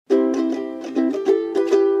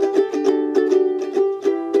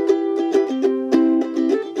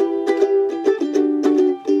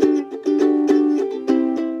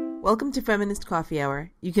Welcome to Feminist Coffee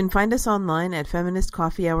Hour. You can find us online at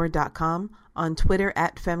feministcoffeehour.com, on Twitter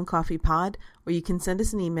at FemCoffeePod, or you can send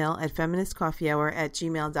us an email at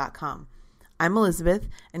feministcoffeehour@gmail.com. I'm Elizabeth,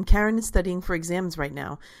 and Karen is studying for exams right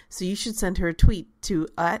now, so you should send her a tweet to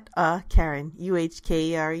 @Karen,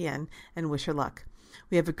 UHKEREN, and wish her luck.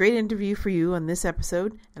 We have a great interview for you on this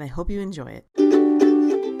episode, and I hope you enjoy it.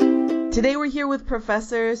 Today we're here with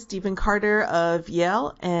Professor Stephen Carter of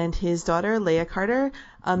Yale and his daughter, Leah Carter.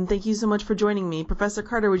 Thank you so much for joining me. Professor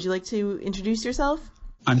Carter, would you like to introduce yourself?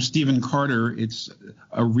 I'm Stephen Carter. It's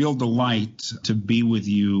a real delight to be with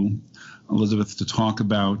you, Elizabeth, to talk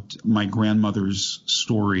about my grandmother's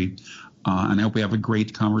story. And I hope we have a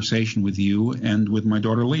great conversation with you and with my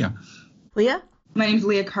daughter, Leah. Leah? My name's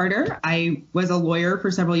Leah Carter. I was a lawyer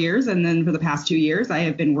for several years, and then for the past 2 years, I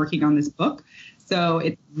have been working on this book. So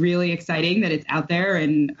it's really exciting that it's out there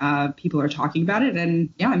and people are talking about it. And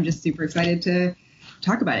yeah, I'm just super excited to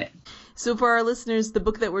talk about it. So for our listeners, the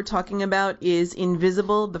book that we're talking about is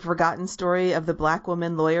Invisible, the Forgotten Story of the Black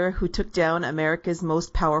Woman Lawyer Who Took Down America's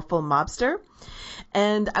Most Powerful Mobster.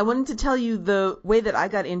 And I wanted to tell you the way that I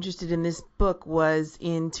got interested in this book was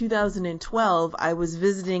in 2012, I was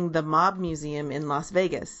visiting the Mob Museum in Las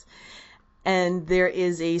Vegas. And there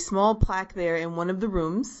is a small plaque there in one of the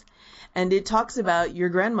rooms. And it talks about your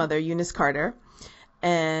grandmother, Eunice Carter,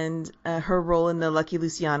 and her role in the Lucky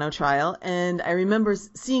Luciano trial. And I remember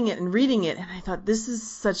seeing it and reading it, and I thought, this is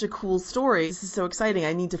such a cool story. This is so exciting.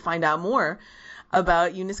 I need to find out more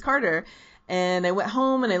about Eunice Carter. And I went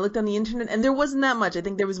home and I looked on the internet, and there wasn't that much. I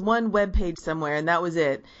think there was one web page somewhere, and that was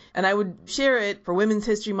it. And I would share it for Women's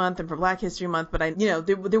History Month and for Black History Month, but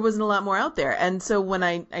there wasn't a lot more out there. And so when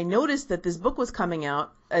I noticed that this book was coming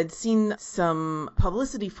out, I'd seen some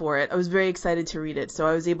publicity for it. I was very excited to read it. So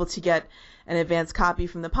I was able to get an advance copy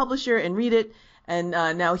from the publisher and read it. And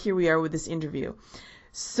now here we are with this interview.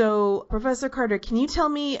 So, Professor Carter, can you tell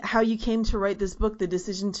me how you came to write this book, the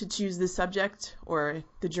decision to choose this subject, or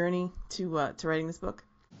the journey to writing this book?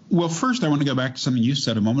 Well, first, I want to go back to something you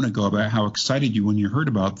said a moment ago about how excited you when you heard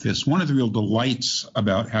about this. One of the real delights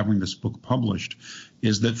about having this book published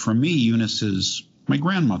is that for me, Eunice is my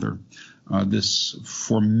grandmother, this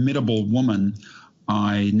formidable woman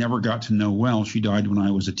I never got to know well. She died when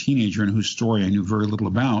I was a teenager and whose story I knew very little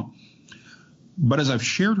about. But as I've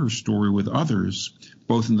shared her story with others,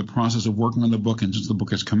 both in the process of working on the book and since the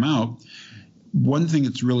book has come out, one thing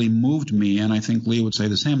that's really moved me, and I think Leah would say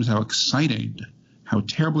the same, is how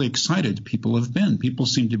terribly excited people have been. People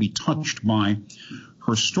seem to be touched by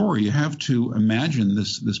her story. You have to imagine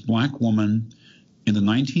this black woman in the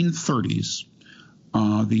 1930s,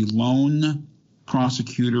 the lone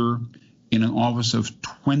prosecutor in an office of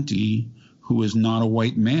 20 who is not a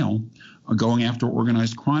white male, going after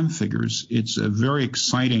organized crime figures. It's a very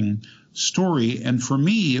exciting story, and for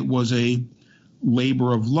me, it was a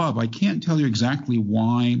labor of love. I can't tell you exactly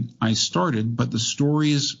why I started, but the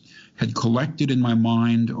stories had collected in my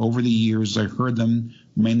mind over the years. I heard them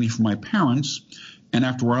mainly from my parents, and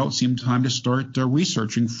after a while, it seemed time to start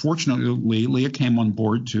researching. Fortunately, Leah came on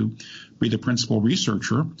board to be the principal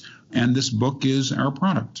researcher, and this book is our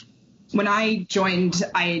product. When I joined,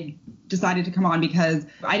 I decided to come on because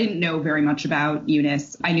I didn't know very much about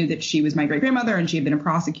Eunice. I knew that she was my great-grandmother and she had been a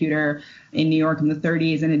prosecutor in New York in the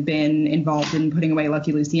 30s and had been involved in putting away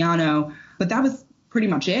Lucky Luciano. But that was pretty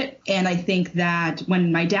much it. And I think that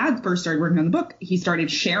when my dad first started working on the book, he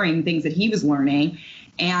started sharing things that he was learning.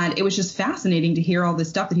 And it was just fascinating to hear all this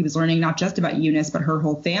stuff that he was learning, not just about Eunice, but her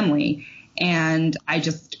whole family. And I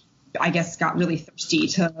guess, got really thirsty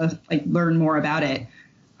to learn more about it.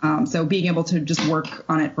 So being able to just work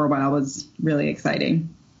on it for a while was really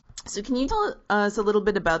exciting. So can you tell us a little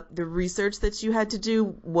bit about the research that you had to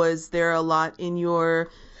do? Was there a lot in your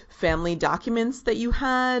family documents that you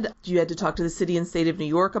had? You had to talk to the city and state of New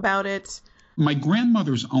York about it? My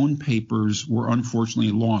grandmother's own papers were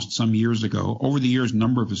unfortunately lost some years ago. Over the years, a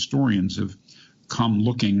number of historians have come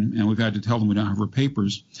looking, and we've had to tell them we don't have her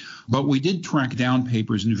papers. But we did track down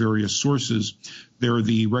papers in various sources. There are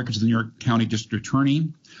the records of the New York County District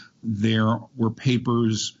Attorney. There were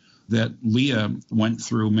papers that Leah went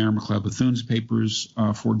through, Mary McLeod Bethune's papers,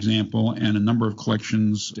 for example, and a number of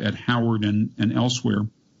collections at Howard and elsewhere.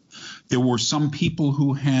 There were some people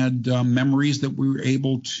who had memories that we were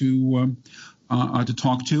able to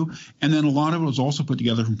talk to. And then a lot of it was also put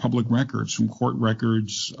together from public records, from court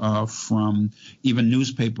records, from even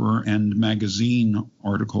newspaper and magazine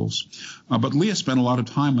articles. But Leah spent a lot of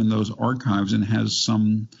time in those archives and has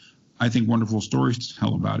some, I think, wonderful stories to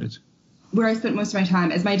tell about it. Where I spent most of my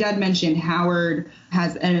time, as my dad mentioned, Howard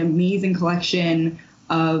has an amazing collection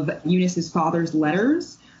of Eunice's father's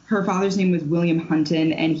letters. Her father's name was William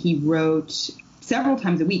Hunton, and he wrote several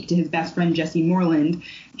times a week to his best friend, Jessie Moreland.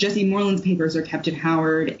 Jessie Moreland's papers are kept at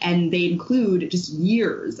Howard, and they include just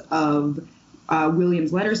years of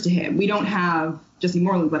William's letters to him. We don't have Jessie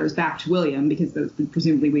Moreland's letters back to William because those would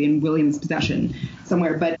presumably be in William's possession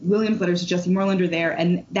somewhere. But William's letters to Jessie Moreland are there.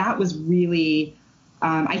 And that was really,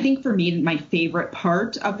 I think for me, my favorite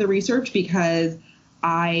part of the research, because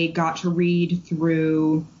I got to read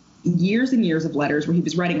through years and years of letters where he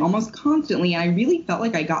was writing almost constantly. And I really felt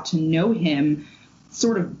like I got to know him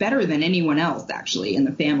sort of better than anyone else, actually, in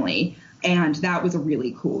the family. And that was a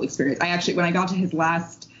really cool experience. When I got to his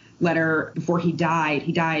last letter before he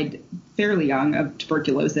died fairly young of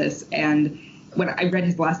tuberculosis. And when I read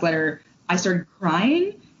his last letter, I started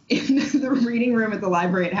crying in the reading room at the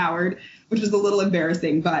library at Howard, which was a little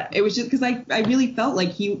embarrassing, but it was just because I really felt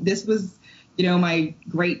like this was, my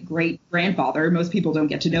great-great-grandfather. Most people don't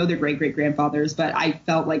get to know their great-great-grandfathers, but I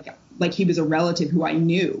felt like he was a relative who I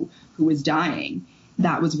knew who was dying.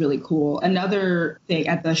 That was really cool. Another thing,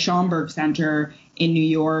 at the Schomburg Center in New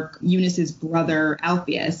York, Eunice's brother,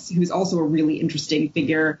 Alpheus, who's also a really interesting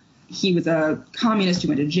figure. He was a communist who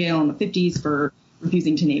went to jail in the 50s for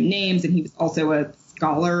refusing to name names, and he was also a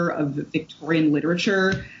scholar of Victorian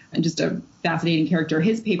literature and just a fascinating character.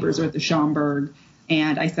 His papers are at the Schomburg,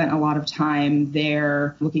 and I spent a lot of time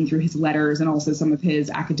there looking through his letters and also some of his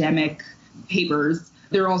academic papers.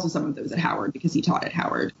 There are also some of those at Howard because he taught at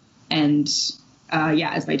Howard. And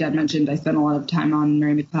as my dad mentioned, I spent a lot of time on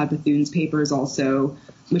Mary McLeod Bethune's papers also,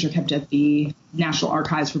 which are kept at the National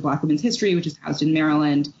Archives for Black Women's History, which is housed in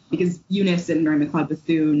Maryland, because Eunice and Mary McLeod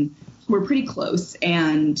Bethune were pretty close.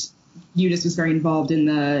 And Eunice was very involved in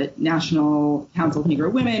the National Council of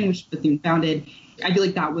Negro Women, which Bethune founded. I feel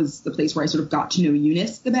like that was the place where I sort of got to know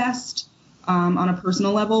Eunice the best on a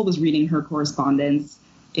personal level, was reading her correspondence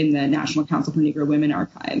in the National Council for Negro Women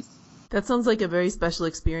archives. That sounds like a very special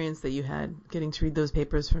experience that you had, getting to read those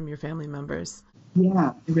papers from your family members.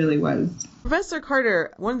 Yeah, it really was. Professor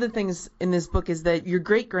Carter, one of the things in this book is that your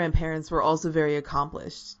great-grandparents were also very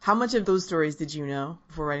accomplished. How much of those stories did you know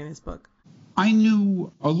before writing this book? I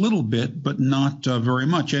knew a little bit, but not very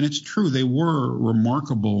much. And it's true, they were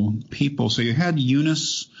remarkable people. So you had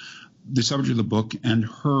Eunice, the subject of the book, and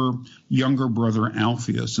her younger brother,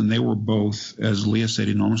 Alpheus, and they were both, as Leah said,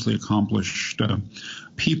 enormously accomplished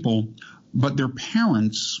people. But their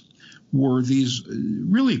parents were these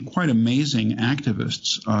really quite amazing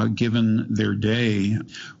activists given their day.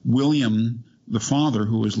 William, the father,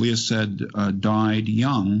 who, as Leah said, died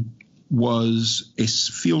young, was a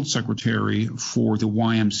field secretary for the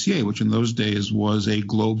YMCA, which in those days was a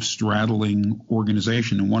globe-straddling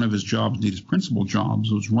organization. And one of his jobs, indeed his principal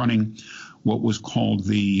jobs, was running what was called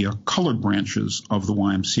the colored branches of the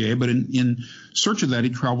YMCA. But in search of that, he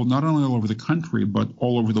traveled not only all over the country, but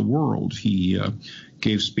all over the world. He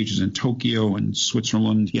gave speeches in Tokyo and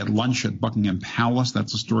Switzerland. He had lunch at Buckingham Palace.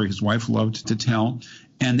 That's a story his wife loved to tell.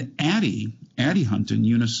 And Addie Hunton,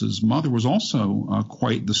 Eunice's mother, was also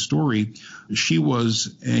quite the story. She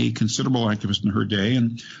was a considerable activist in her day,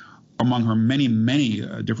 and among her many, many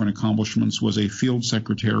different accomplishments was a field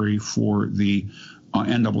secretary for the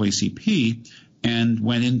NAACP, and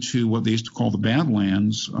went into what they used to call the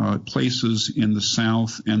Badlands, places in the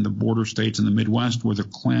South and the border states in the Midwest where the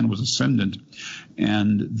Klan was ascendant,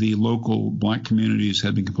 and the local black communities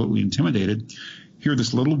had been completely intimidated. Here,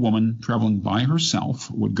 this little woman traveling by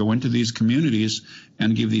herself would go into these communities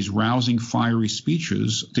and give these rousing, fiery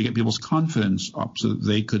speeches to get people's confidence up so that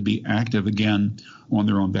they could be active again on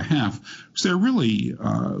their own behalf. So they're really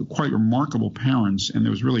quite remarkable parents, and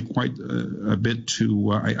there was really quite a bit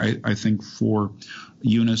to, I think, for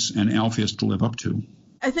Eunice and Alpheus to live up to.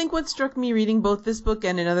 I think what struck me reading both this book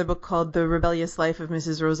and another book called The Rebellious Life of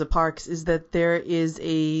Mrs. Rosa Parks is that there is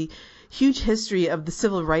a huge history of the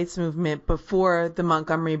civil rights movement before the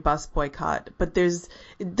Montgomery bus boycott. But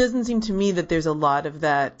it doesn't seem to me that there's a lot of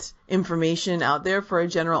that information out there for a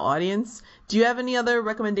general audience. Do you have any other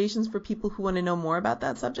recommendations for people who want to know more about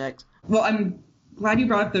that subject? Well, I'm glad you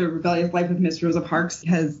brought up The Rebellious Life of Miss Rosa Parks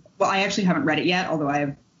because, I actually haven't read it yet, although I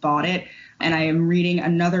have bought it. And I am reading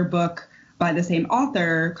another book by the same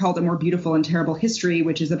author called A More Beautiful and Terrible History,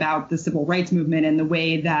 which is about the civil rights movement and the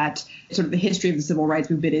way that sort of the history of the civil rights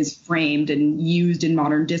movement is framed and used in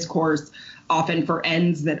modern discourse, often for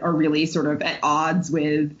ends that are really sort of at odds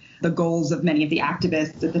with the goals of many of the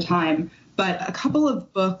activists at the time. But a couple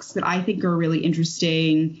of books that I think are really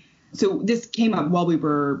interesting. So this came up while we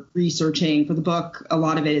were researching for the book. A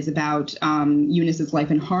lot of it is about Eunice's life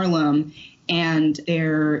in Harlem. And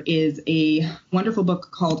there is a wonderful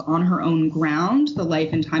book called On Her Own Ground, The Life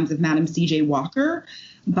and Times of Madam C.J. Walker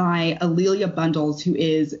by Alelia Bundles, who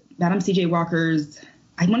is Madam C.J. Walker's,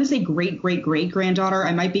 I want to say great-great-great-granddaughter.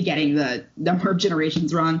 I might be getting the number of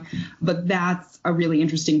generations wrong, but that's a really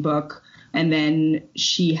interesting book. And then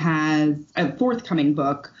she has a forthcoming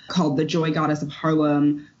book called The Joy Goddess of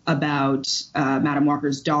Harlem about Madam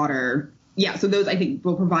Walker's daughter. Yeah, so those I think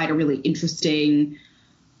will provide a really interesting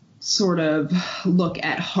sort of look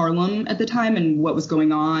at Harlem at the time and what was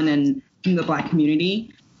going on and in the Black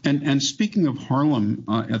community. And speaking of Harlem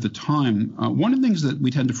at the time, one of the things that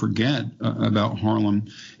we tend to forget about Harlem,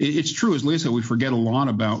 it's true, as Leah said, we forget a lot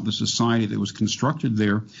about the society that was constructed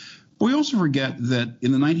there. But we also forget that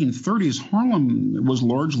in the 1930s, Harlem was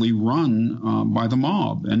largely run by the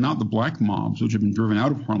mob, and not the black mobs, which had been driven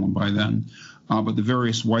out of Harlem by then, but the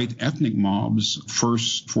various white ethnic mobs.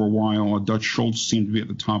 First, for a while, Dutch Schultz seemed to be at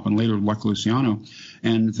the top, and later Lucky Luciano,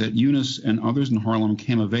 and that Eunice and others in Harlem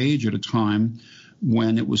came of age at a time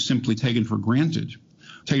when it was simply taken for granted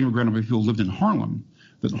by people who lived in Harlem,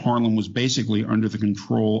 that Harlem was basically under the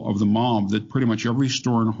control of the mob, that pretty much every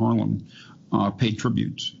store in Harlem paid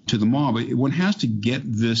tribute to the mob. One has to get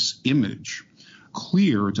this image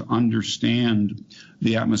clear to understand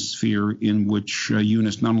the atmosphere in which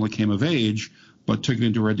Eunice not only came of age, but took it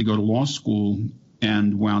into her head to go to law school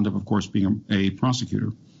and wound up, of course, being a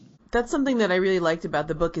prosecutor. That's something that I really liked about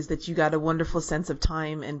the book, is that you got a wonderful sense of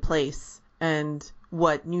time and place and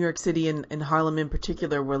what New York City and Harlem in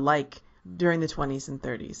particular were like during the 20s and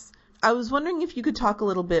 30s. I was wondering if you could talk a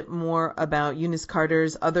little bit more about Eunice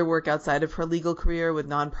Carter's other work outside of her legal career with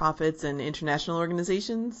nonprofits and international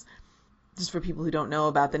organizations, just for people who don't know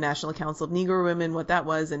about the National Council of Negro Women, what that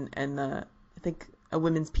was, and I think a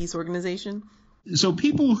women's peace organization. So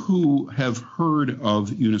people who have heard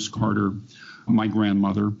of Eunice Carter, my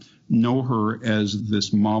grandmother, know her as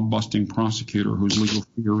this mob-busting prosecutor whose legal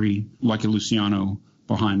theory, like a Luciano,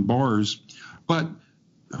 behind bars. But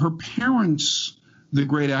her parents, the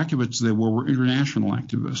great activists they were international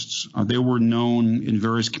activists. They were known in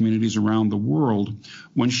various communities around the world.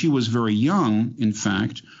 When she was very young, in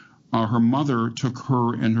fact, her mother took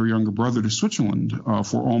her and her younger brother to Switzerland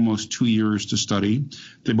for almost 2 years to study.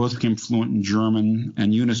 They both became fluent in German,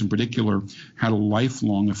 and Eunice in particular had a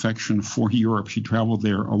lifelong affection for Europe. She traveled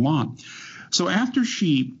there a lot. So after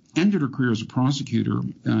she ended her career as a prosecutor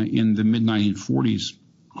in the mid-1940s,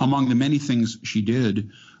 among the many things she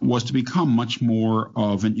did was to become much more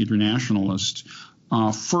of an internationalist,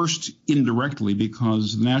 first indirectly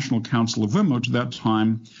because the National Council of Women, which at that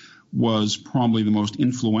time was probably the most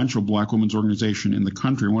influential black women's organization in the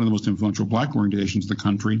country, one of the most influential black organizations in the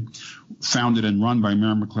country, founded and run by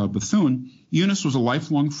Mary McLeod Bethune. Eunice was a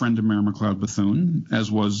lifelong friend of Mary McLeod Bethune, as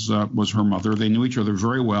was her mother. They knew each other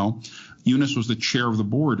very well. Eunice was the chair of the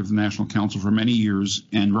board of the National Council for many years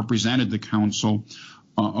and represented the council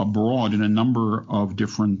abroad in a number of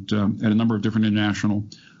different international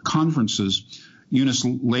conferences. Eunice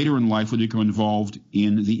later in life would become involved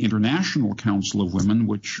in the International Council of Women,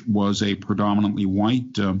 which was a predominantly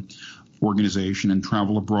white organization, and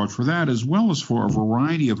travel abroad for that, as well as for a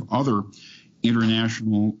variety of other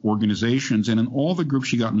international organizations. And in all the groups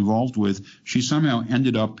she got involved with, she somehow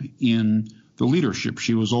ended up in the leadership.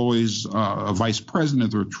 She was always a vice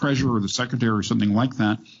president or a treasurer or the secretary or something like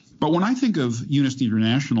that. But when I think of Eunice the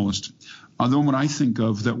Internationalist, the moment I think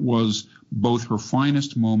of that was both her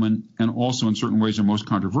finest moment and also in certain ways her most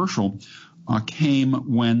controversial came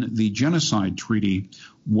when the Genocide Treaty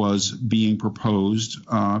was being proposed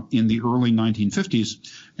in the early 1950s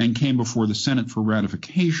and came before the Senate for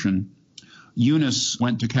ratification. Eunice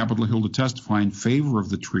went to Capitol Hill to testify in favor of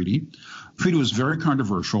the treaty. The treaty was very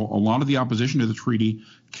controversial. A lot of the opposition to the treaty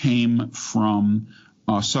came from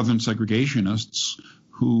Southern segregationists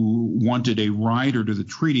who wanted a rider to the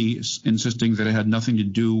treaty, insisting that it had nothing to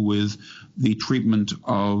do with the treatment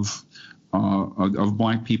of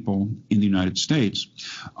black people in the United States.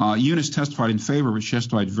 Eunice testified in favor of it. She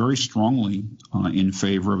testified very strongly in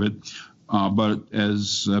favor of it. But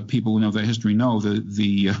as people who know that history know,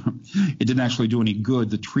 it didn't actually do any good.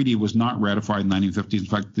 The treaty was not ratified in the 1950s. In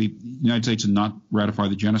fact, the United States did not ratify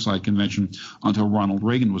the Genocide Convention until Ronald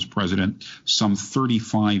Reagan was president, some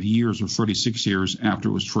 35 years or 36 years after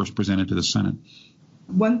it was first presented to the Senate.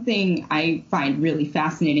 One thing I find really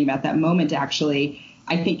fascinating about that moment, actually,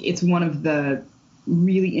 I think it's one of the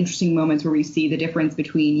really interesting moments where we see the difference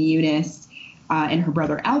between Eunice and her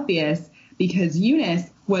brother Alpheus, because Eunice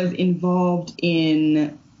was involved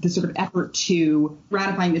in the sort of effort to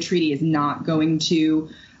ratifying the treaty is not going to,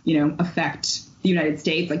 affect the United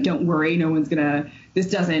States. Like, don't worry, no one's going to this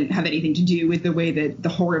doesn't have anything to do with the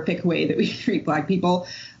horrific way that we treat Black people.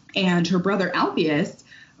 And her brother Alpheus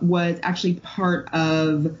was actually part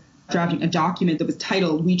of drafting a document that was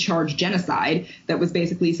titled "We Charge Genocide," that was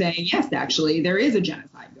basically saying, yes, actually, there is a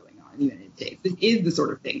genocide going on in the United States. This is the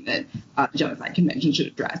sort of thing that the Genocide Convention should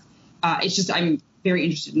address. It's just, I'm very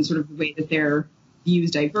interested in sort of the way that their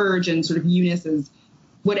views diverge, and sort of Eunice's,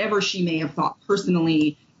 whatever she may have thought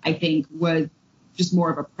personally, I think was just more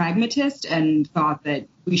of a pragmatist and thought that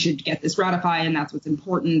we should get this ratified and that's what's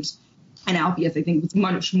important. And Alpheus, I think, was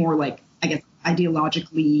much more like, I guess,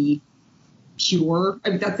 ideologically pure. I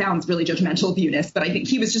mean, that sounds really judgmental of Eunice, but I think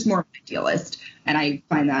he was just more of an idealist. And I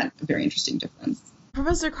find that a very interesting difference.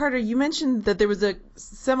 Professor Carter, you mentioned that there was a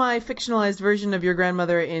semi-fictionalized version of your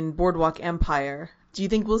grandmother in Boardwalk Empire. Do you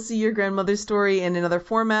think we'll see your grandmother's story in another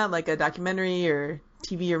format, like a documentary or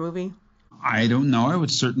TV or movie? I don't know. I would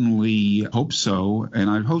certainly hope so. And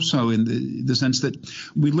I'd hope so in the sense that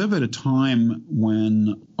we live at a time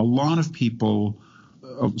when a lot of people,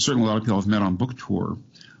 certainly a lot of people I've met on book tour,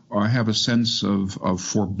 have a sense of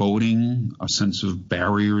foreboding, a sense of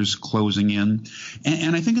barriers closing in.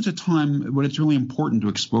 And I think it's a time when it's really important to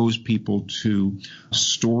expose people to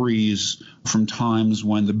stories from times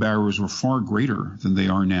when the barriers were far greater than they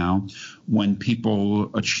are now, when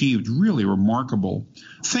people achieved really remarkable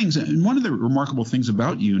things. And one of the remarkable things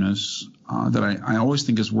about Eunice that I always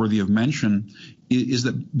think is worthy of mention is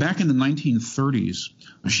that back in the 1930s,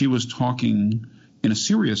 she was talking in a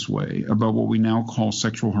serious way about what we now call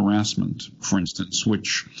sexual harassment, for instance,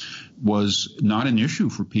 which was not an issue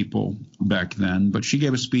for people back then. But she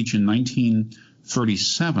gave a speech in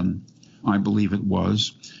 1937, I believe it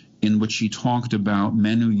was, in which she talked about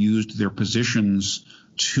men who used their positions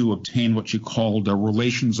to obtain what she called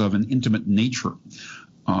relations of an intimate nature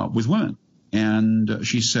with women. And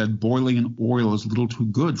she said boiling oil is a little too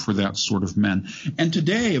good for that sort of men. And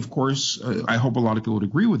today, of course, I hope a lot of people would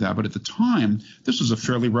agree with that. But at the time, this was a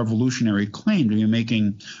fairly revolutionary claim to be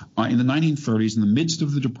making in the 1930s, in the midst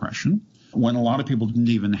of the Depression, when a lot of people didn't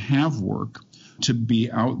even have work. To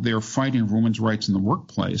be out there fighting for women's rights in the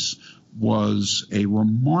workplace was a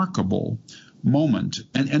remarkable moment.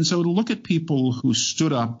 And so to look at people who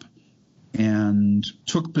stood up and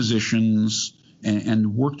took positions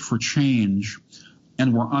and worked for change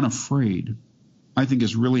and were unafraid, I think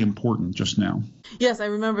is really important just now. Yes, I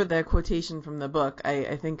remember that quotation from the book.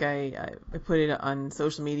 I think I put it on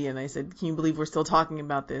social media and I said, can you believe we're still talking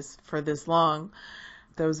about this for this long?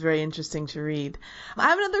 That was very interesting to read. I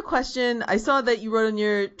have another question. I saw that you wrote on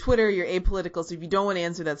your Twitter you're apolitical, so if you don't want to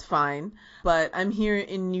answer, that's fine. But I'm here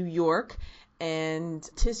in New York, and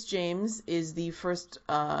Tish James is the first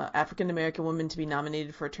African-American woman to be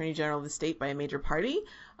nominated for Attorney General of the state by a major party.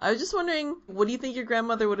 I was just wondering, what do you think your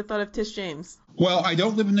grandmother would have thought of Tish James? Well, I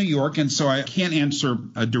don't live in New York, and so I can't answer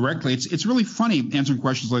directly. It's really funny answering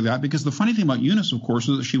questions like that, because the funny thing about Eunice, of course,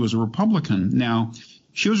 is that she was a Republican. Now,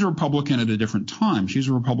 she was a Republican at a different time. She was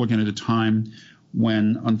a Republican at a time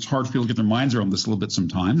when, and it's hard for people to get their minds around this a little bit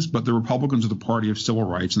sometimes, but the Republicans are the party of civil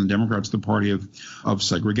rights and the Democrats are the party of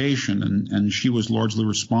segregation. And she was largely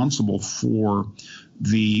responsible for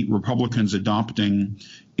the Republicans adopting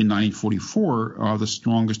in 1944 the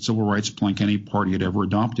strongest civil rights plank any party had ever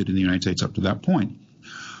adopted in the United States up to that point.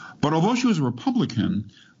 But although she was a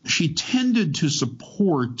Republican, she tended to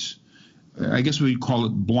support, I guess we'd call it,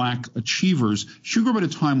 black achievers. She grew up at a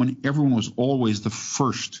time when everyone was always the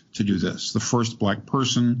first to do this, the first black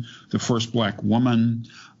person, the first black woman.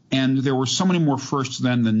 And there were so many more firsts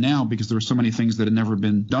then than now because there were so many things that had never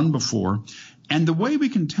been done before. And the way we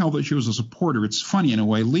can tell that she was a supporter, it's funny in a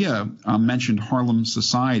way. Leah mentioned Harlem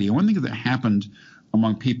Society. And one thing that happened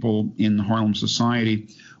among people in Harlem Society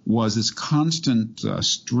was this constant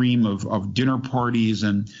stream of dinner parties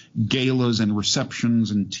and galas and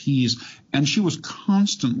receptions and teas. And she was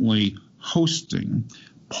constantly hosting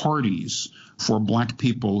parties for black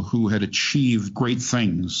people who had achieved great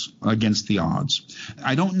things against the odds.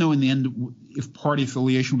 I don't know in the end if party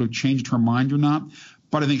affiliation would have changed her mind or not,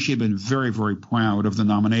 but I think she had been very, very proud of the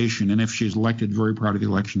nomination. And if she's elected, very proud of the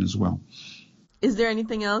election as well. Is there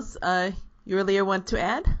anything else you or Leah want to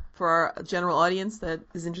add for our general audience that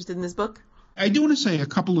is interested in this book? I do want to say a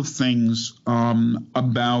couple of things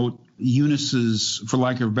about Eunice's, for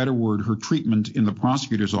lack of a better word, her treatment in the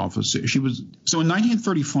prosecutor's office. So in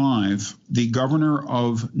 1935, the governor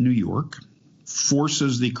of New York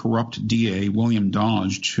forces the corrupt DA, William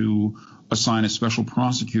Dodge, to assign a special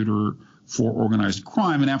prosecutor for organized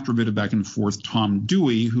crime. And after a bit of back and forth, Tom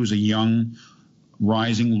Dewey, who's a young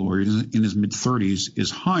rising lawyer in his mid-30s,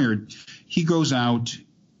 is hired. He goes out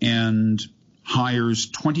and hires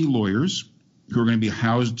 20 lawyers who are going to be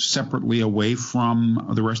housed separately away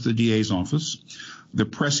from the rest of the DA's office. The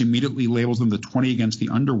press immediately labels them the 20 against the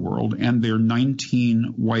underworld, and they're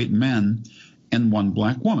 19 white men and 1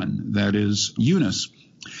 black woman, that is Eunice.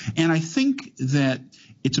 And I think that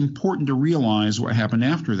it's important to realize what happened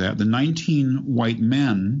after that. The 19 white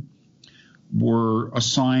men were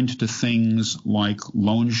assigned to things like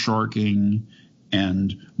loan sharking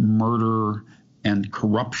and murder and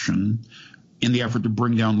corruption in the effort to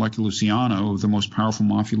bring down Lucky Luciano, the most powerful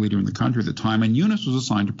mafia leader in the country at the time. And Eunice was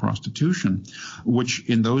assigned to prostitution, which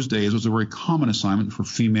in those days was a very common assignment for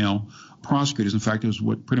female prosecutors. In fact, it was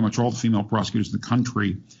what pretty much all the female prosecutors in the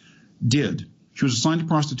country did. She was assigned to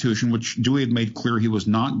prostitution, which Dewey had made clear he was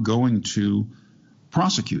not going to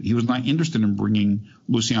prosecute. He was not interested in bringing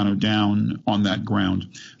Luciano down on that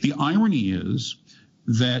ground. The irony is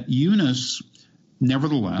that Eunice,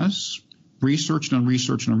 nevertheless, researched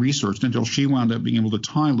until she wound up being able to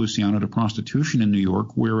tie Luciano to prostitution in New York,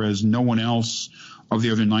 whereas no one else of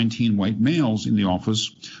the other 19 white males in the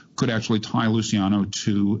office could actually tie Luciano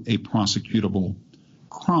to a prosecutable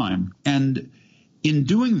crime. And in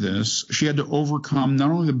doing this, she had to overcome not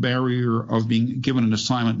only the barrier of being given an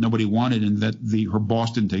assignment nobody wanted and that her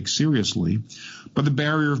boss didn't take seriously, but the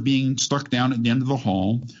barrier of being stuck down at the end of the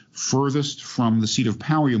hall, furthest from the seat of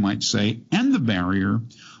power, you might say, and the barrier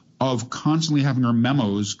of constantly having her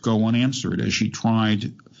memos go unanswered as she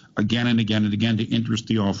tried again and again and again to interest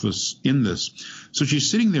the office in this. So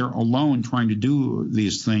she's sitting there alone trying to do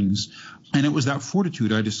these things. And it was that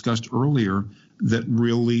fortitude I discussed earlier that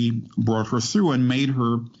really brought her through and made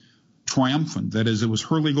her triumphant. That is, it was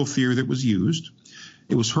her legal theory that was used.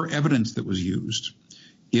 It was her evidence that was used.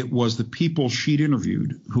 It was the people she'd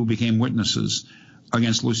interviewed who became witnesses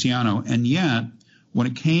against Luciano. And yet, when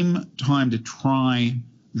it came time to try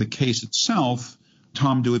the case itself,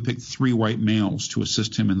 Tom Dewey picked 3 white males to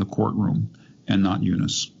assist him in the courtroom and not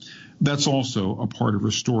Eunice. That's also a part of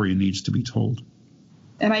her story and needs to be told.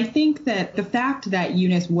 And I think that the fact that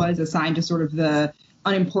Eunice was assigned to sort of the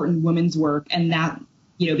unimportant woman's work and that,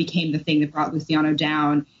 became the thing that brought Luciano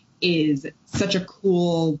down is such a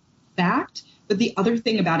cool fact. But the other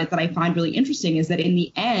thing about it that I find really interesting is that in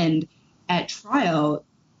the end, at trial,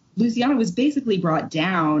 Luciano was basically brought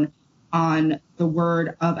down on the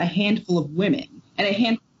word of a handful of women and a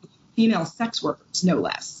handful of female sex workers, no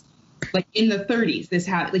less. Like in the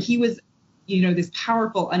 30s, he was, this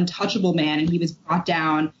powerful, untouchable man, and he was brought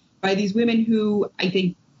down by these women who I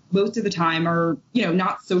think most of the time are,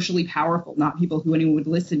 not socially powerful, not people who anyone would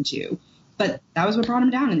listen to. But that was what brought him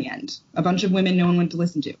down in the end. A bunch of women no one wanted to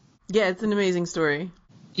listen to. Yeah, it's an amazing story.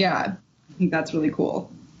 Yeah, I think that's really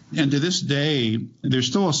cool. And to this day, there's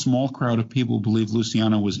still a small crowd of people who believe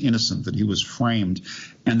Luciano was innocent, that he was framed.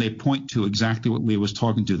 And they point to exactly what Leah was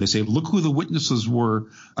talking to. They say, look who the witnesses were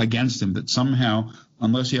against him, that somehow,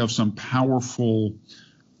 unless you have some powerful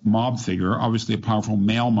mob figure, obviously a powerful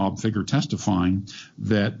male mob figure testifying,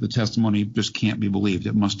 that the testimony just can't be believed.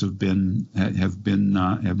 It must have been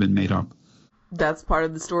made up. That's part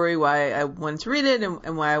of the story, why I wanted to read it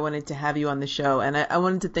and why I wanted to have you on the show. And I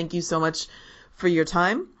wanted to thank you so much for your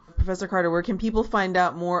time. Professor Carter, where can people find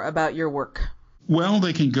out more about your work? Well,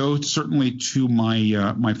 they can go certainly to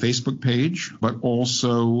my Facebook page, but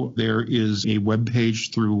also there is a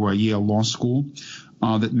webpage through Yale Law School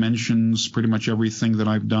that mentions pretty much everything that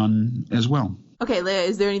I've done as well. Okay, Leah,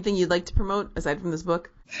 is there anything you'd like to promote aside from this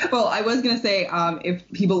book? Well, I was going to say if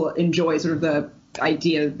people enjoy sort of the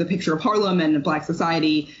idea, the picture of Harlem and Black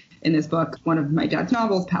society in this book, one of my dad's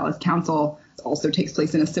novels, Palace Council, also takes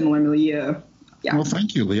place in a similar milieu. Yeah. Well,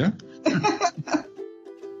 thank you, Leah.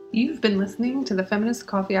 You've been listening to the Feminist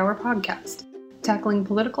Coffee Hour podcast, tackling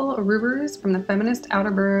political arubers from the feminist outer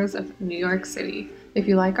boroughs of New York City. If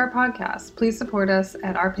you like our podcast, please support us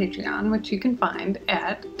at our Patreon, which you can find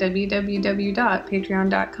at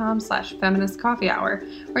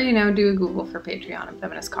www.patreon.com/feministcoffeehour, or, do a Google for Patreon and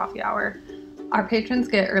Feminist Coffee Hour. Our patrons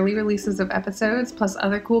get early releases of episodes, plus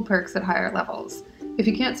other cool perks at higher levels. If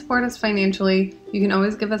you can't support us financially, you can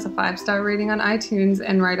always give us a 5-star rating on iTunes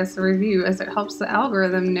and write us a review, as it helps the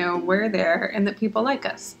algorithm know we're there and that people like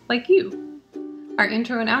us, like you. Our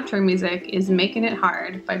intro and outro music is Making It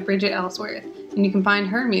Hard by Bridget Ellsworth, and you can find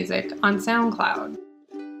her music on SoundCloud.